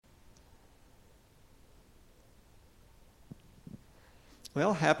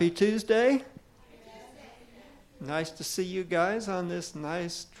Well, happy Tuesday. Nice to see you guys on this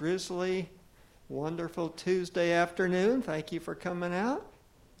nice, drizzly, wonderful Tuesday afternoon. Thank you for coming out.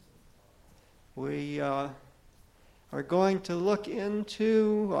 We are going to look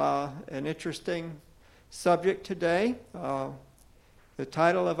into an interesting subject today. The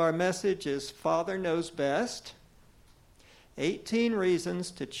title of our message is Father Knows Best, 18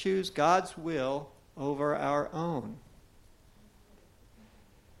 Reasons to Choose God's Will Over Our Own.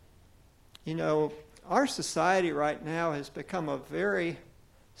 You know, our society right now has become a very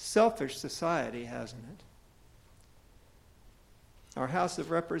selfish society, hasn't it? Our House of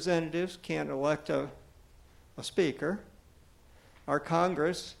Representatives can't elect a speaker. Our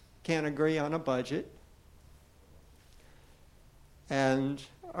Congress can't agree on a budget. And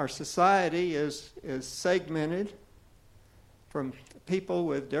our society is segmented from people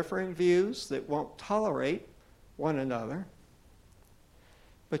with differing views that won't tolerate one another.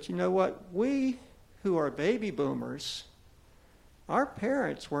 But you know what? We who are baby boomers, our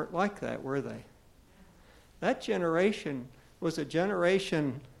parents weren't like that, were they? That generation was a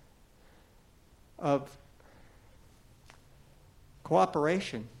generation of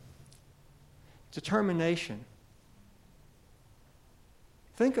cooperation, determination.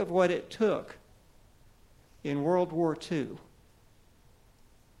 Think of what it took in World War II.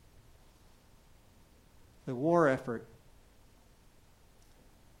 The war effort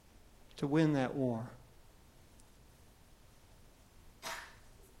to win that war.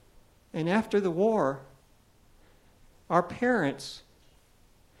 And after the war, our parents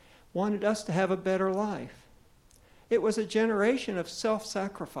wanted us to have a better life. It was a generation of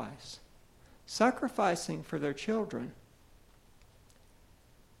self-sacrifice, sacrificing for their children.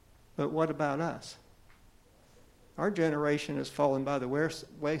 But what about us? Our generation has fallen by the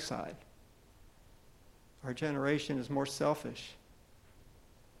wayside. Our generation is more selfish.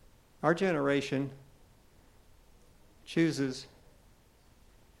 Our generation chooses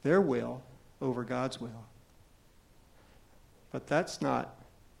their will over God's will. But that's not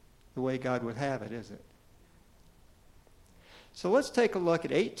the way God would have it, is it? So let's take a look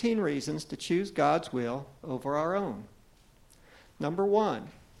at 18 reasons to choose God's will over our own. Number 1,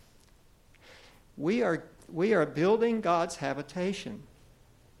 we are building God's habitation.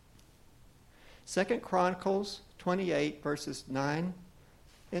 2 Chronicles 28, verses 9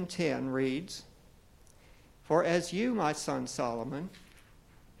 and 10 reads, "For as you, my son Solomon,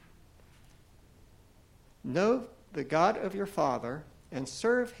 know the God of your father and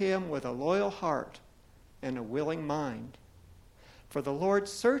serve him with a loyal heart and a willing mind. For the Lord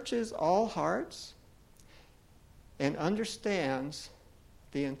searches all hearts and understands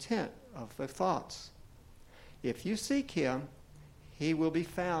the intent of the thoughts. If you seek him, he will be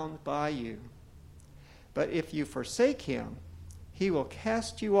found by you. But if you forsake him, he will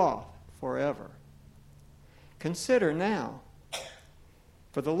cast you off forever. Consider now,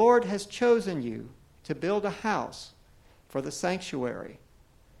 for the Lord has chosen you to build a house for the sanctuary,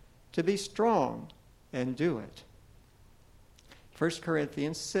 to be strong and do it." 1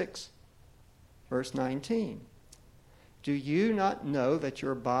 Corinthians 6, verse 19. "Do you not know that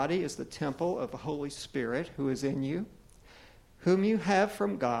your body is the temple of the Holy Spirit who is in you, whom you have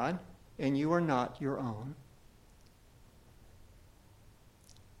from God, and you are not your own?"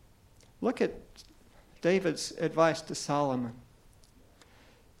 Look at David's advice to Solomon.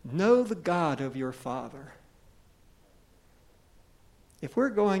 Know the God of your father. If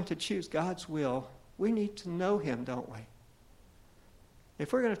we're going to choose God's will, we need to know him, don't we?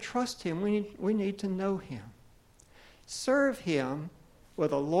 If we're going to trust him, we need to know him. Serve him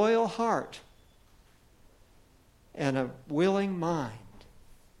with a loyal heart and a willing mind.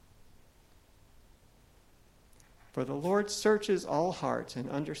 For the Lord searches all hearts and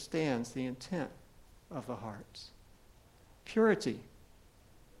understands the intent of the hearts. Purity.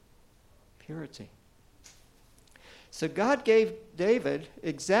 Purity. So God gave David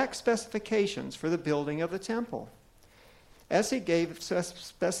exact specifications for the building of the temple, as he gave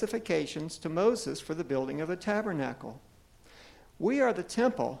specifications to Moses for the building of the tabernacle. We are the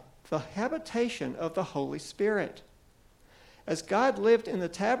temple, the habitation of the Holy Spirit. As God lived in the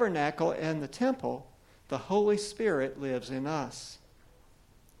tabernacle and the temple, the Holy Spirit lives in us.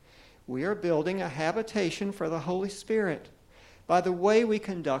 We are building a habitation for the Holy Spirit by the way we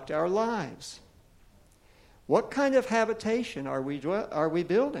conduct our lives. What kind of habitation are we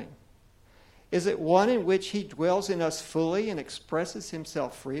building? Is it one in which he dwells in us fully and expresses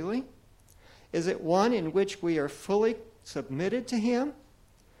himself freely? Is it one in which we are fully submitted to him?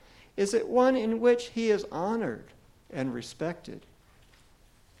 Is it one in which he is honored and respected?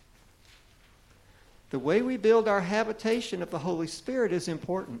 The way we build our habitation of the Holy Spirit is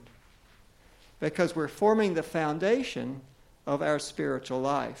important because we're forming the foundation of our spiritual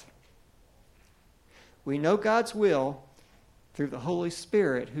life. We know God's will through the Holy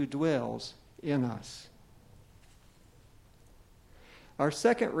Spirit who dwells in us. Our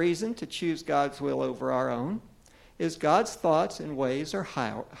second reason to choose God's will over our own is God's thoughts and ways are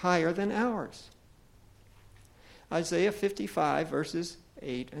higher than ours. Isaiah 55, verses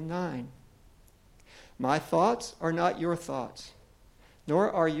 8 and 9. My thoughts are not your thoughts,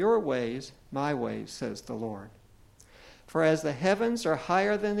 nor are your ways my ways, says the Lord. For as the heavens are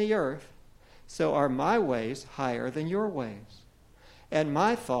higher than the earth, so are my ways higher than your ways, and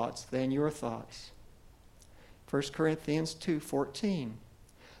my thoughts than your thoughts. 1 Corinthians 2:14.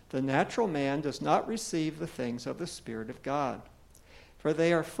 The natural man does not receive the things of the Spirit of God, for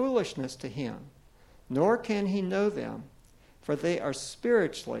they are foolishness to him, nor can he know them, for they are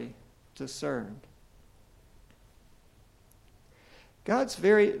spiritually discerned. God's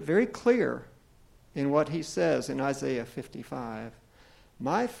very, very clear in what he says in Isaiah 55.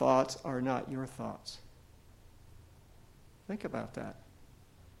 My thoughts are not your thoughts. Think about that.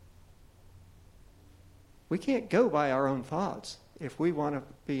 We can't go by our own thoughts if we want to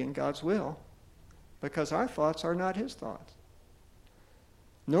be in God's will, because our thoughts are not his thoughts.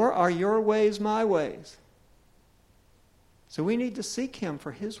 Nor are your ways my ways. So we need to seek him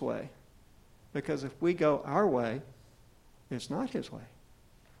for his way, because if we go our way, it's not his way.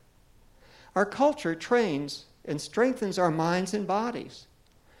 Our culture trains and strengthens our minds and bodies,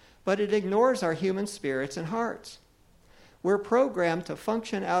 but it ignores our human spirits and hearts. We're programmed to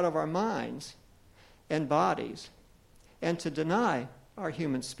function out of our minds and bodies and to deny our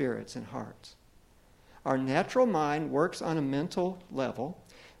human spirits and hearts. Our natural mind works on a mental level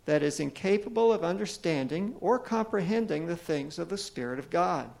that is incapable of understanding or comprehending the things of the Spirit of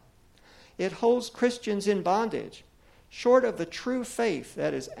God. It holds Christians in bondage, short of the true faith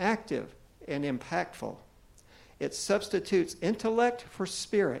that is active and impactful. It substitutes intellect for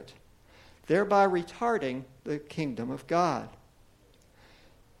spirit, thereby retarding the kingdom of God.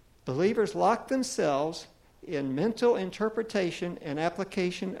 Believers lock themselves in mental interpretation and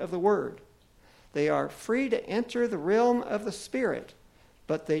application of the Word. They are free to enter the realm of the Spirit,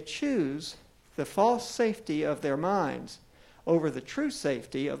 but they choose the false safety of their minds over the true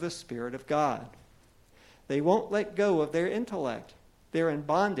safety of the Spirit of God. They won't let go of their intellect. They're in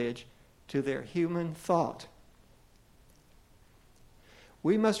bondage to their human thought.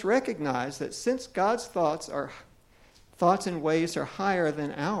 We must recognize that since God's thoughts and ways are higher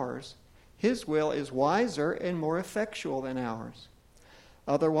than ours, his will is wiser and more effectual than ours.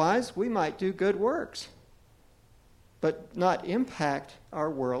 Otherwise, we might do good works, but not impact our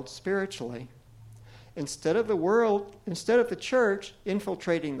world spiritually. Instead of the church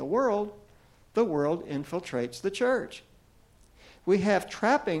infiltrating the world infiltrates the church. We have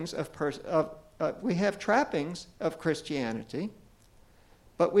trappings of Christianity,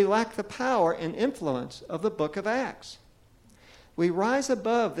 but we lack the power and influence of the book of Acts. We rise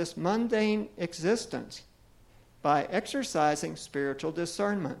above this mundane existence by exercising spiritual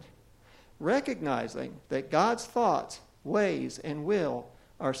discernment, recognizing that God's thoughts, ways, and will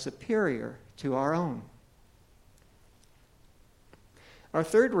are superior to our own. Our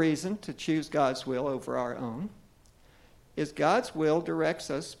third reason to choose God's will over our own is God's will directs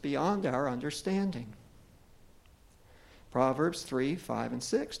us beyond our understanding. Proverbs 3, 5, and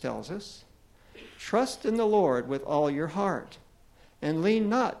 6 tells us, trust in the Lord with all your heart, and lean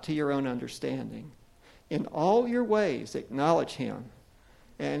not to your own understanding. In all your ways acknowledge him,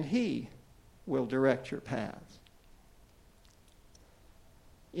 and he will direct your paths.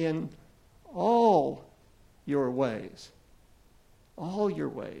 In all your ways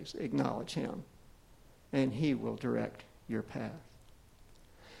acknowledge him, and he will direct your path.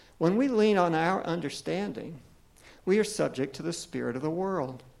 When we lean on our understanding, we are subject to the spirit of the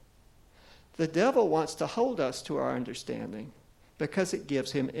world. The devil wants to hold us to our understanding because it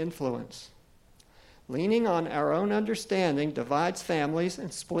gives him influence. Leaning on our own understanding divides families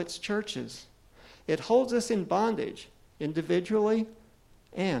and splits churches. It holds us in bondage, individually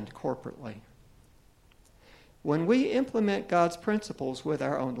and corporately. When we implement God's principles with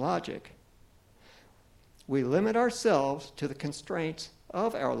our own logic, we limit ourselves to the constraints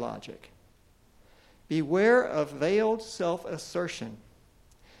of our logic. Beware of veiled self-assertion.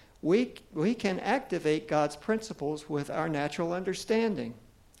 We can activate God's principles with our natural understanding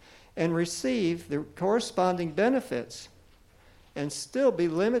and receive the corresponding benefits and still be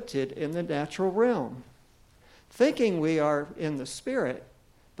limited in the natural realm, thinking we are in the Spirit,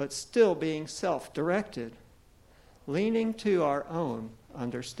 but still being self-directed, leaning to our own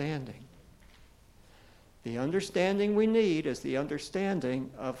understanding. The understanding we need is the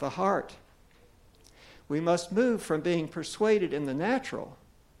understanding of the heart. We must move from being persuaded in the natural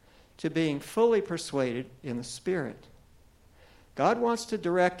to being fully persuaded in the Spirit. God wants to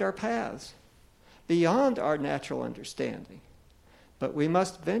direct our paths beyond our natural understanding, but we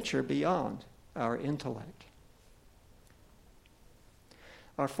must venture beyond our intellect.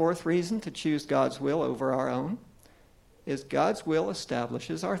 Our fourth reason to choose God's will over our own is God's will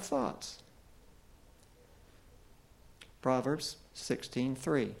establishes our thoughts. Proverbs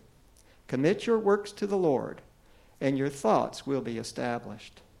 16:3. Commit your works to the Lord, and your thoughts will be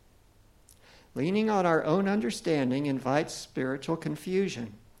established. Leaning on our own understanding invites spiritual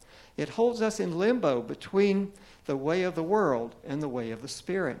confusion. It holds us in limbo between the way of the world and the way of the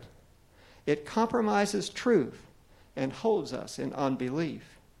Spirit. It compromises truth and holds us in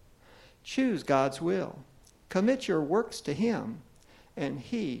unbelief. Choose God's will. Commit your works to Him, and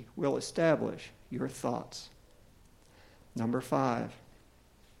He will establish your thoughts. Number 5.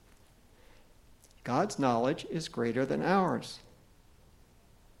 God's knowledge is greater than ours.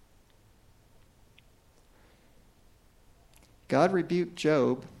 God rebuked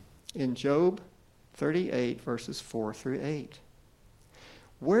Job in Job 38, verses 4 through 8.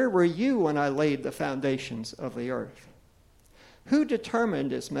 Where were you when I laid the foundations of the earth? Who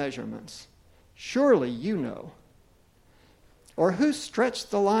determined its measurements? Surely you know. Or who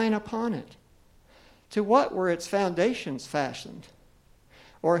stretched the line upon it? To what were its foundations fashioned?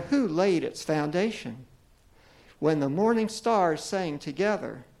 Or who laid its foundation? When the morning stars sang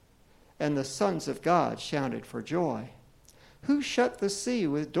together, and the sons of God shouted for joy. Who shut the sea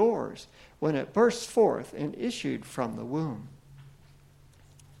with doors when it burst forth and issued from the womb?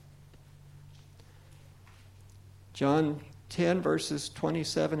 John 10, verses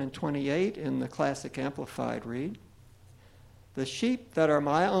 27 and 28 in the Classic Amplified read, The sheep that are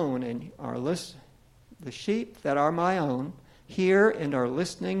my own hear and are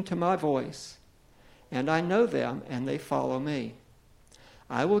listening to my voice, and I know them, and they follow me.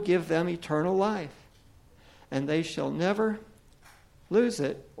 I will give them eternal life, and they shall never lose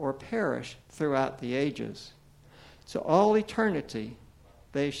it or perish throughout the ages. To all eternity,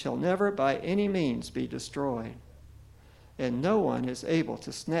 they shall never by any means be destroyed, and no one is able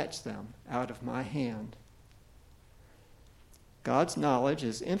to snatch them out of my hand. God's knowledge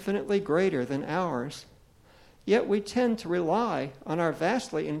is infinitely greater than ours, yet we tend to rely on our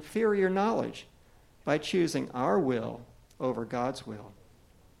vastly inferior knowledge by choosing our will over God's will.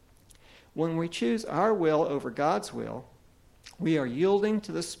 When we choose our will over God's will, we are yielding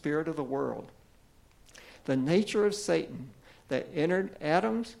to the spirit of the world, the nature of Satan that entered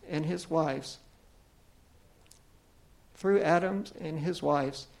Adam's and his wife's, through Adam's and his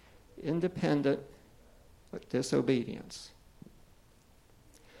wife's independent disobedience.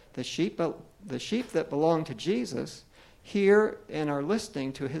 The sheep that belong to Jesus hear and are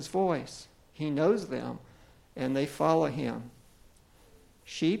listening to his voice. He knows them, and they follow him.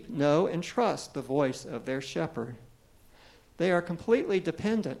 Sheep know and trust the voice of their shepherd. They are completely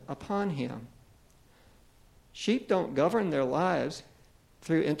dependent upon him. Sheep don't govern their lives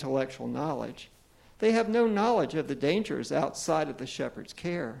through intellectual knowledge. They have no knowledge of the dangers outside of the shepherd's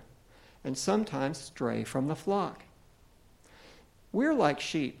care, and sometimes stray from the flock. We're like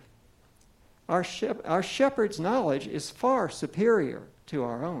sheep. Our shepherd's knowledge is far superior to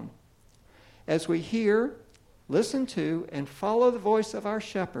our own. As we hear, listen to, and follow the voice of our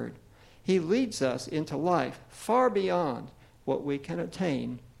shepherd, he leads us into life far beyond what we can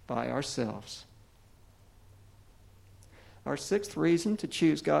attain by ourselves. Our sixth reason to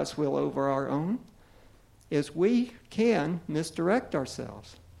choose God's will over our own is we can misdirect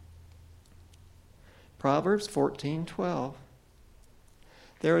ourselves. Proverbs 14:12.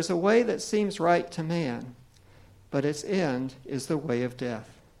 There is a way that seems right to man, but its end is the way of death.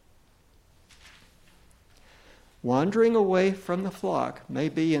 Wandering away from the flock may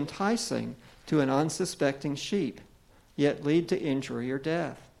be enticing to an unsuspecting sheep, yet lead to injury or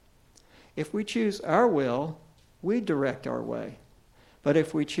death. If we choose our will, we direct our way. But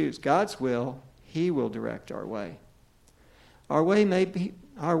if we choose God's will, he will direct our way. Our way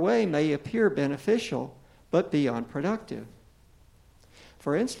may appear beneficial, but be unproductive.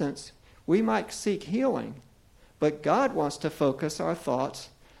 For instance, we might seek healing, but God wants to focus our thoughts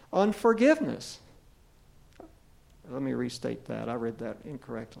on forgiveness. Let me restate that. I read that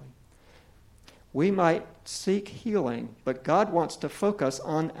incorrectly. We might seek healing, but God wants to focus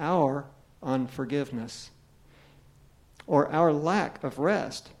on our unforgiveness or our lack of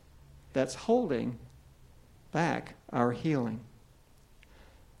rest that's holding back our healing.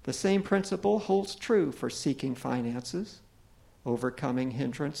 The same principle holds true for seeking finances, overcoming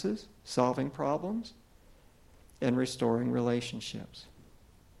hindrances, solving problems, and restoring relationships.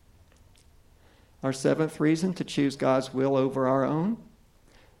 Our seventh reason to choose God's will over our own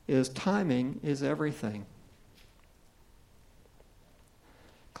is timing is everything.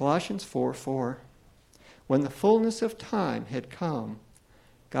 Colossians 4:4. When the fullness of time had come,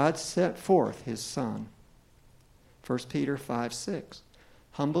 God sent forth his Son. 1 Peter 5:6.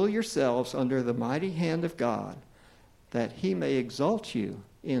 Humble yourselves under the mighty hand of God, that he may exalt you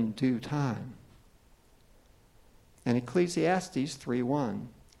in due time. And Ecclesiastes 3:1.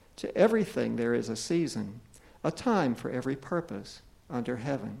 To everything there is a season, a time for every purpose under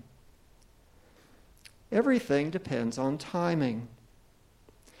heaven. Everything depends on timing.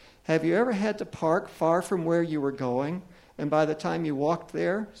 Have you ever had to park far from where you were going, and by the time you walked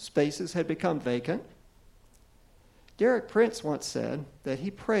there, spaces had become vacant? Derek Prince once said that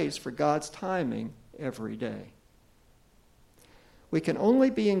he prays for God's timing every day. We can only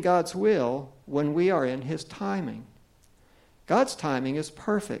be in God's will when we are in his timing. God's timing is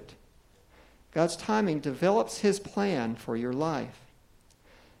perfect. God's timing develops his plan for your life.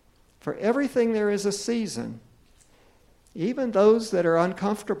 For everything there is a season, even those that are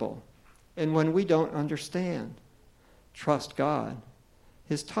uncomfortable and when we don't understand. Trust God.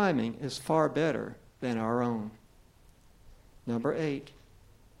 His timing is far better than our own. Number 8,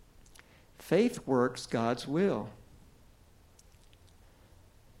 faith works God's will.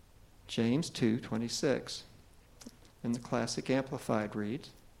 James 2:26 in the Classic Amplified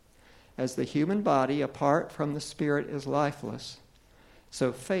reads, as the human body apart from the spirit is lifeless,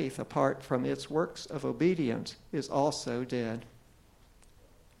 so faith apart from its works of obedience is also dead.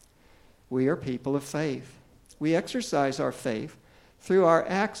 We are people of faith. We exercise our faith through our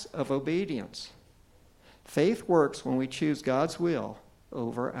acts of obedience. Faith works when we choose God's will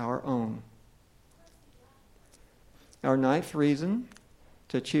over our own. Our 9th reason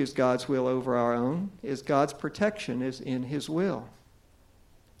to choose God's will over our own is God's protection is in his will.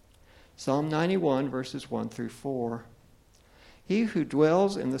 Psalm 91, verses 1 through 4. He who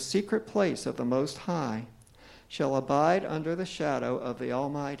dwells in the secret place of the Most High shall abide under the shadow of the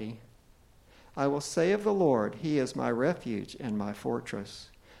Almighty. I will say of the Lord, he is my refuge and my fortress.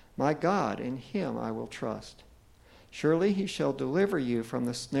 My God, in him I will trust. Surely he shall deliver you from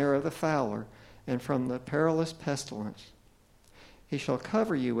the snare of the fowler and from the perilous pestilence. He shall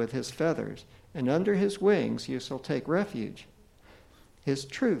cover you with his feathers, and under his wings you shall take refuge. His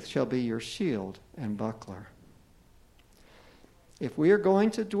truth shall be your shield and buckler. If we are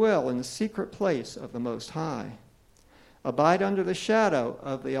going to dwell in the secret place of the Most High, abide under the shadow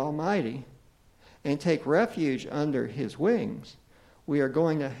of the Almighty, and take refuge under his wings, we are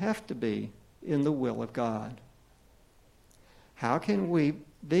going to have to be in the will of God. How can we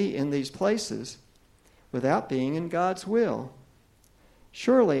be in these places without being in God's will?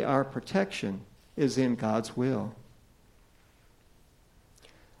 Surely our protection is in God's will.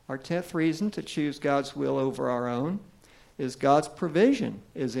 Our 10th reason to choose God's will over our own is God's provision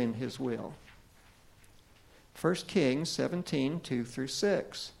is in his will. 1 Kings 17, 2 through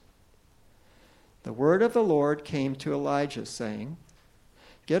 6. The word of the Lord came to Elijah, saying,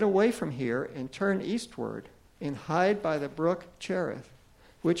 Get away from here and turn eastward and hide by the brook Cherith,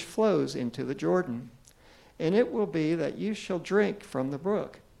 which flows into the Jordan. And it will be that you shall drink from the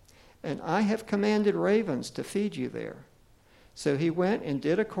brook, and I have commanded ravens to feed you there. So he went and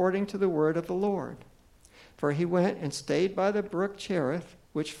did according to the word of the Lord. For he went and stayed by the brook Cherith,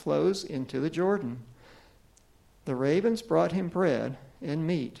 which flows into the Jordan. The ravens brought him bread and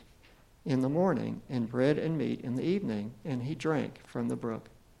meat in the morning, and bread and meat in the evening, and he drank from the brook.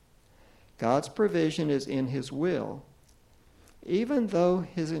 God's provision is in his will, even though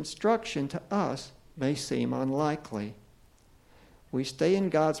his instruction to us may seem unlikely. We stay in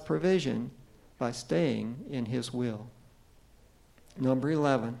God's provision by staying in his will. Number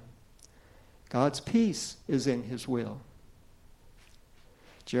 11, God's peace is in his will.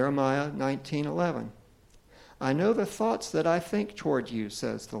 Jeremiah 19:11. I know the thoughts that I think toward you,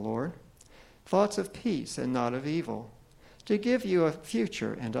 says the Lord, thoughts of peace and not of evil, to give you a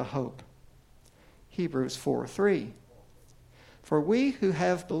future and a hope. Hebrews 4:3. For we who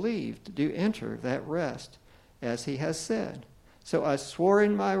have believed do enter that rest, as he has said, so I swore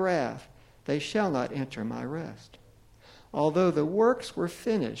in my wrath, they shall not enter my rest, although the works were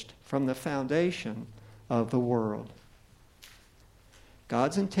finished from the foundation of the world.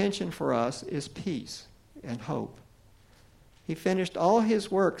 God's intention for us is peace and hope. He finished all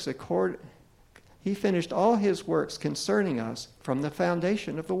his works concerning us from the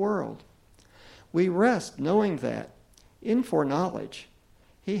foundation of the world. We rest knowing that, in foreknowledge,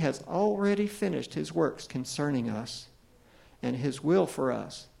 he has already finished his works concerning us, and his will for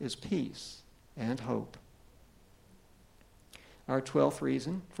us is peace and hope. Our 12th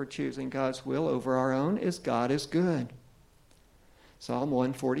reason for choosing God's will over our own is God is good. Psalm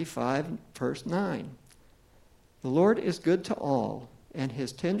 145, verse 9. The Lord is good to all, and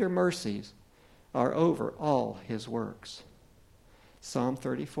his tender mercies are over all his works. Psalm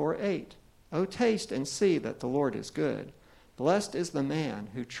 34, 8. O taste and see that the Lord is good. Blessed is the man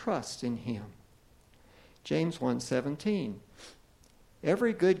who trusts in him. James 1:17.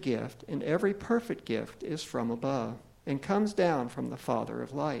 Every good gift and every perfect gift is from above and comes down from the Father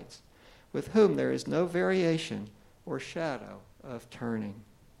of lights, with whom there is no variation or shadow of turning.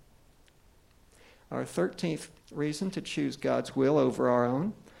 Our 13th reason to choose God's will over our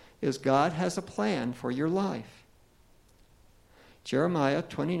own is God has a plan for your life. Jeremiah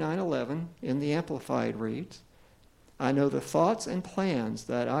 29:11 in the Amplified reads, I know the thoughts and plans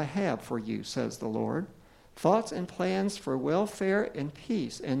that I have for you, says the Lord, thoughts and plans for welfare and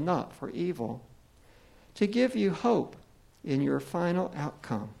peace and not for evil, to give you hope in your final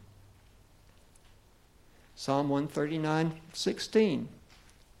outcome. Psalm 139:16.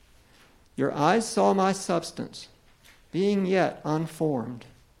 Your eyes saw my substance, being yet unformed.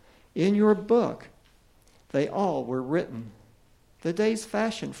 In your book they all were written, the days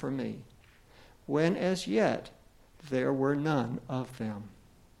fashioned for me, when as yet there were none of them.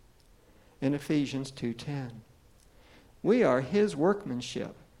 In Ephesians 2:10. We are his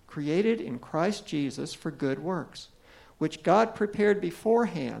workmanship, created in Christ Jesus for good works, which God prepared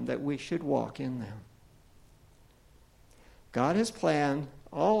beforehand that we should walk in them. God has planned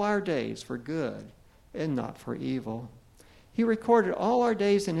all our days for good and not for evil. He recorded all our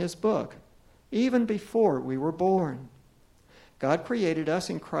days in his book, even before we were born. God created us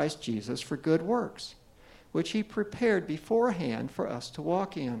in Christ Jesus for good works, which he prepared beforehand for us to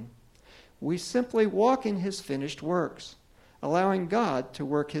walk in. We simply walk in his finished works, allowing God to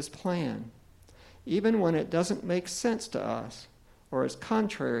work his plan, even when it doesn't make sense to us or is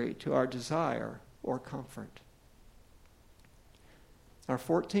contrary to our desire or comfort. Our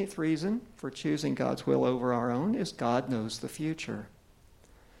 14th reason for choosing God's will over our own is God knows the future.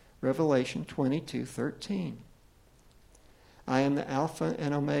 Revelation 22:13. I am the Alpha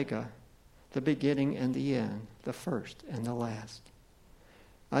and Omega, the beginning and the end, the first and the last.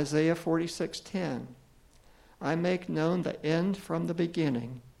 Isaiah 46:10. I make known the end from the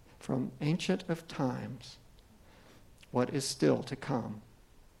beginning, from ancient of times, what is still to come.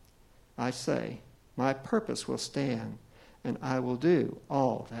 I say, my purpose will stand, and I will do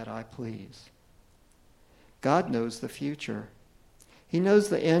all that I please. God knows the future. He knows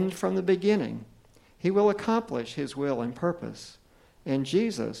the end from the beginning. He will accomplish his will and purpose, and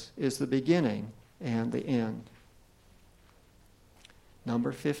Jesus is the beginning and the end.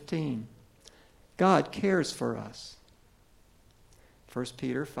 Number 15, God cares for us. 1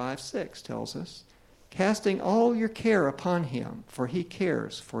 Peter 5:6 tells us, casting all your care upon him, for he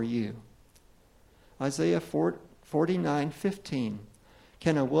cares for you. Isaiah 49:15,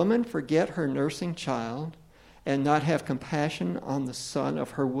 can a woman forget her nursing child and not have compassion on the son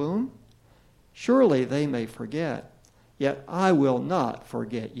of her womb? Surely they may forget, yet I will not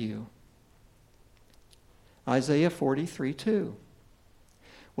forget you. Isaiah 43:2,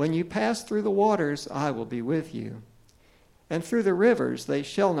 when you pass through the waters, I will be with you, and through the rivers they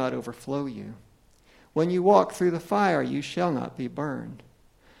shall not overflow you. When you walk through the fire, you shall not be burned,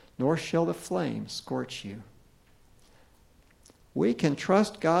 nor shall the flame scorch you. We can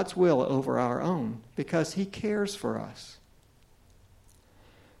trust God's will over our own because he cares for us.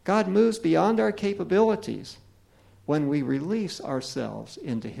 God moves beyond our capabilities when we release ourselves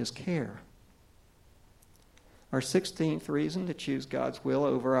into his care. Our 16th reason to choose God's will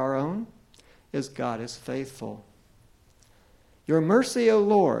over our own is God is faithful. Your mercy, O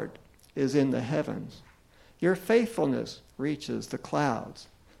Lord, is in the heavens. Your faithfulness reaches the clouds.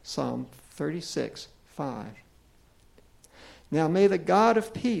 Psalm 36:5. Now may the God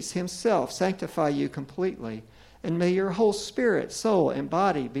of peace himself sanctify you completely, and may your whole spirit, soul, and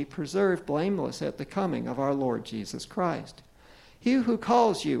body be preserved blameless at the coming of our Lord Jesus Christ. He who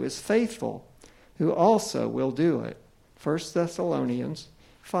calls you is faithful, who also will do it. 1 Thessalonians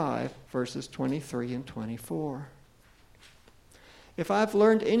 5, verses 23 and 24. If I've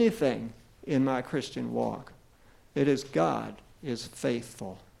learned anything in my Christian walk, it is God is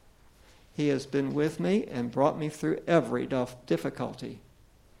faithful. He has been with me and brought me through every difficulty,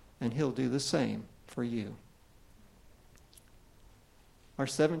 and he'll do the same for you. Our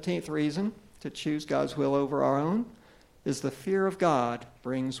 17th reason to choose God's will over our own is the fear of God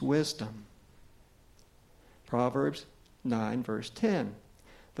brings wisdom. Proverbs 9, verse 10.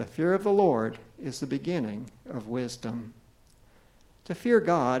 The fear of the Lord is the beginning of wisdom. To fear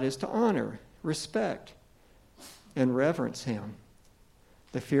God is to honor, respect, and reverence him.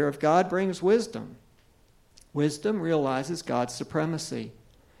 The fear of God brings wisdom. Wisdom realizes God's supremacy,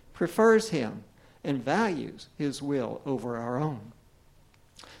 prefers him, and values his will over our own.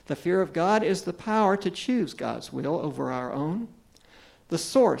 The fear of God is the power to choose God's will over our own, the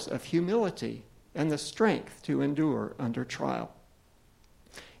source of humility and the strength to endure under trial.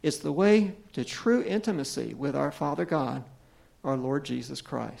 It's the way to true intimacy with our Father God, our Lord Jesus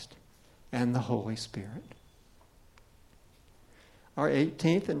Christ, and the Holy Spirit. Our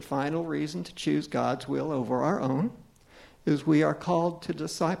 18th and final reason to choose God's will over our own is we are called to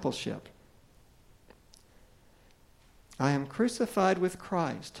discipleship. I am crucified with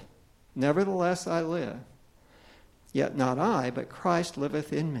Christ. Nevertheless I live. Yet not I, but Christ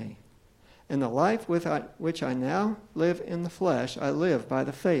liveth in me. And the life which I now live in the flesh, I live by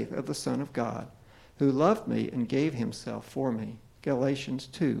the faith of the Son of God, who loved me and gave himself for me. Galatians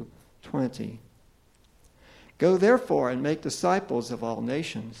 2:20. Go therefore and make disciples of all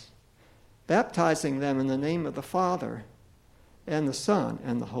nations, baptizing them in the name of the Father and the Son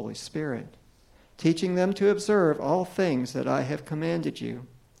and the Holy Spirit, teaching them to observe all things that I have commanded you.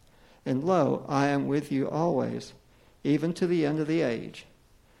 And lo, I am with you always, even to the end of the age.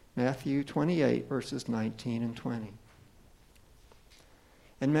 Matthew 28, verses 19 and 20.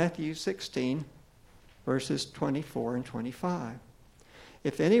 And Matthew 16, verses 24 and 25.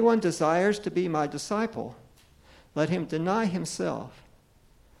 If anyone desires to be my disciple, let him deny himself,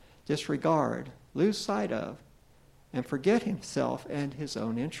 disregard, lose sight of, and forget himself and his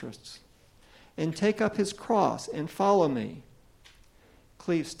own interests, and take up his cross and follow me.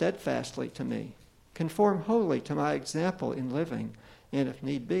 Cleave steadfastly to me, conform wholly to my example in living, and if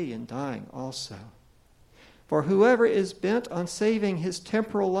need be, in dying also. For whoever is bent on saving his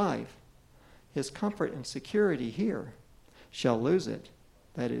temporal life, his comfort and security here, shall lose it,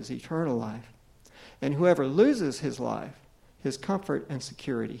 that is, eternal life. And whoever loses his life, his comfort and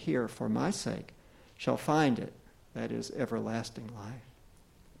security here for my sake, shall find it, that is, everlasting life.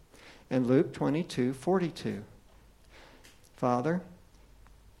 And Luke 22:42. Father,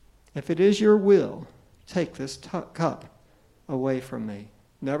 if it is your will, take this cup away from me.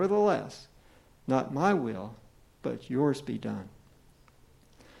 Nevertheless, not my will, but yours be done.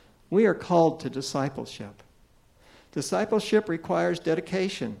 We are called to discipleship. Discipleship requires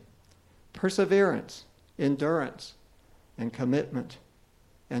dedication, perseverance, endurance, and commitment,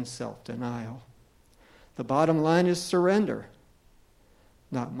 and self-denial. The bottom line is surrender.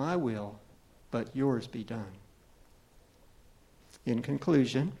 Not my will, but yours be done. In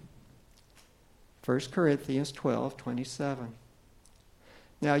conclusion, 1 Corinthians 12:27.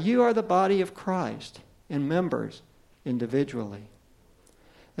 Now you are the body of Christ and members individually.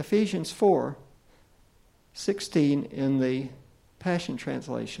 Ephesians 4:16 in the Passion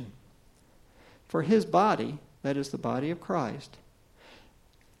Translation. For his body, that is the body of Christ,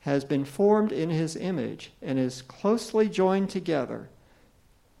 has been formed in his image and is closely joined together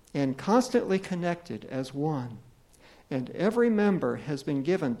and constantly connected as one. And every member has been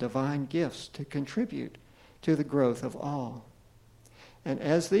given divine gifts to contribute to the growth of all. And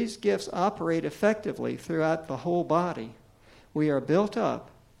as these gifts operate effectively throughout the whole body, we are built up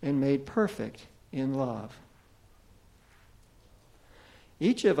and made perfect in love.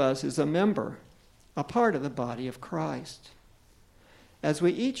 Each of us is a member, a part of the body of Christ. As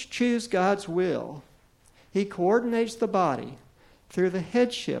we each choose God's will, he coordinates the body through the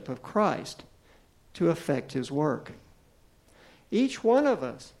headship of Christ to effect his work. Each one of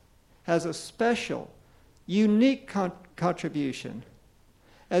us has a special, unique contribution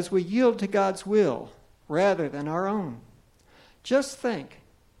as we yield to God's will rather than our own. Just think,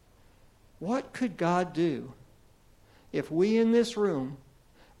 what could God do if we in this room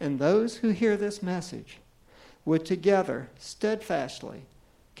and those who hear this message would together steadfastly,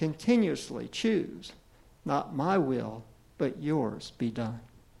 continuously choose, not my will, but yours be done?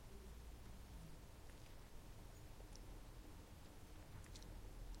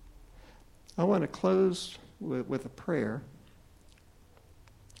 I want to close with a prayer.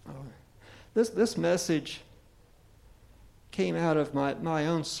 This message came out of my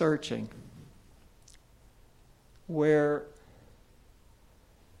own searching, where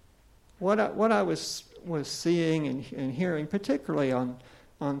what I was seeing and hearing, particularly on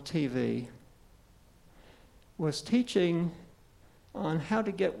TV, was teaching on how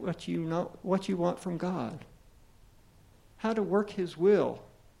to get what you want from God, how to work his will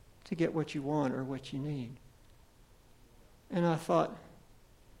to get what you want or what you need. And I thought,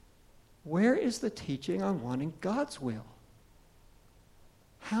 where is the teaching on wanting God's will?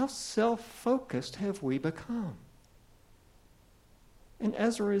 How self-focused have we become? And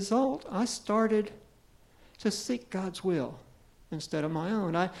as a result, I started to seek God's will instead of my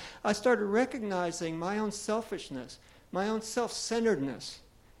own. I started recognizing my own selfishness, my own self-centeredness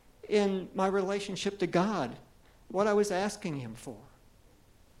in my relationship to God, what I was asking Him for.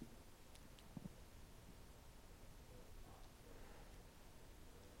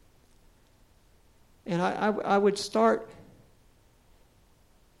 And I would start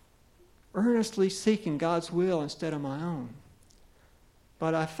earnestly seeking God's will instead of my own.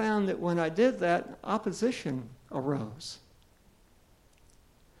 But I found that when I did that, opposition arose.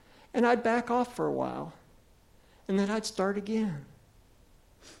 And I'd back off for a while, and then I'd start again.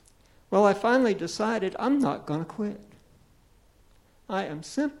 Well, I finally decided I'm not going to quit. I am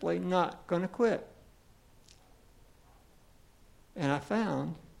simply not going to quit. And I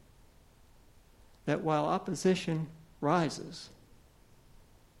found that while opposition rises,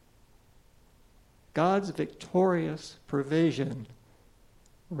 God's victorious provision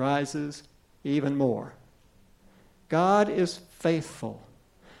rises even more. God is faithful.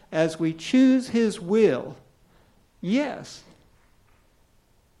 As we choose His will, yes,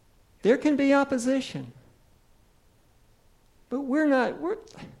 there can be opposition. But we're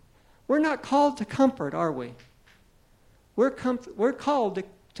not called to comfort, are we? We're called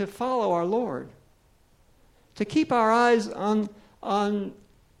to follow our Lord, to keep our eyes on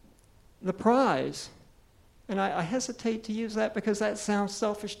the prize. And I hesitate to use that because that sounds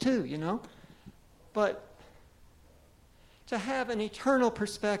selfish too, you know. But to have an eternal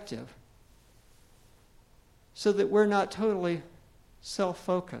perspective so that we're not totally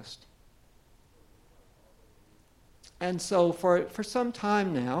self-focused. And so for some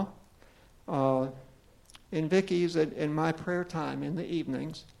time now, in Vicky's and in my prayer time in the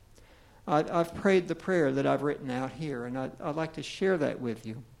evenings, I've prayed the prayer that I've written out here, and I'd like to share that with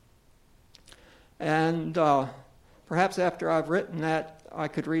you. And perhaps after I've written that, I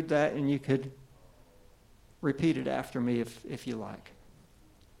could read that and you could repeat it after me if you like.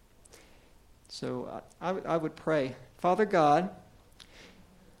 So I would pray, Father God,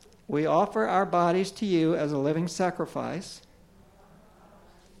 we offer our bodies to you as a living sacrifice,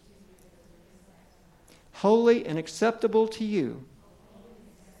 holy and acceptable to you,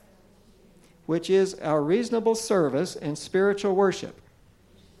 which is our reasonable service and spiritual worship.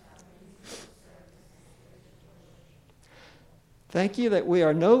 Thank you that we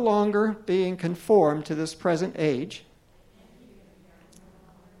are no longer being conformed to this present age.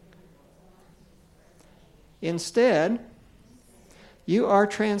 Instead, you are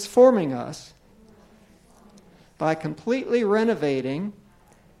transforming us by completely renovating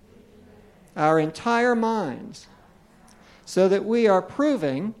our entire minds so that we are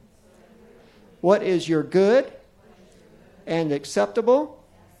proving what is your good and acceptable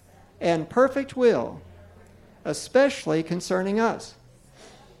and perfect will, especially concerning us.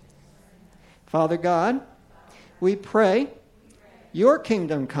 Father God, we pray your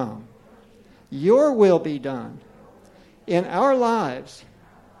kingdom come, your will be done in our lives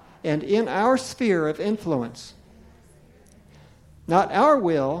and in our sphere of influence. Not our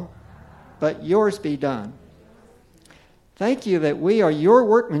will, but yours be done. Thank you that we are your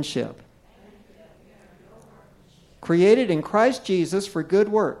workmanship, created in Christ Jesus for good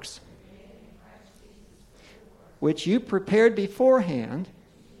works, which you prepared beforehand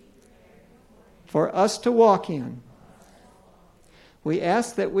for us to walk in. We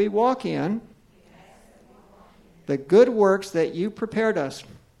ask that we walk in the good works that you prepared us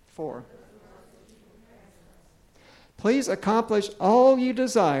for. Please accomplish all you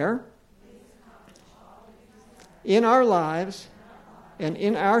desire in our lives and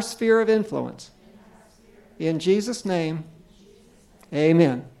in our sphere of influence. In Jesus' name,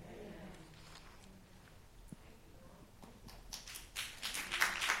 amen.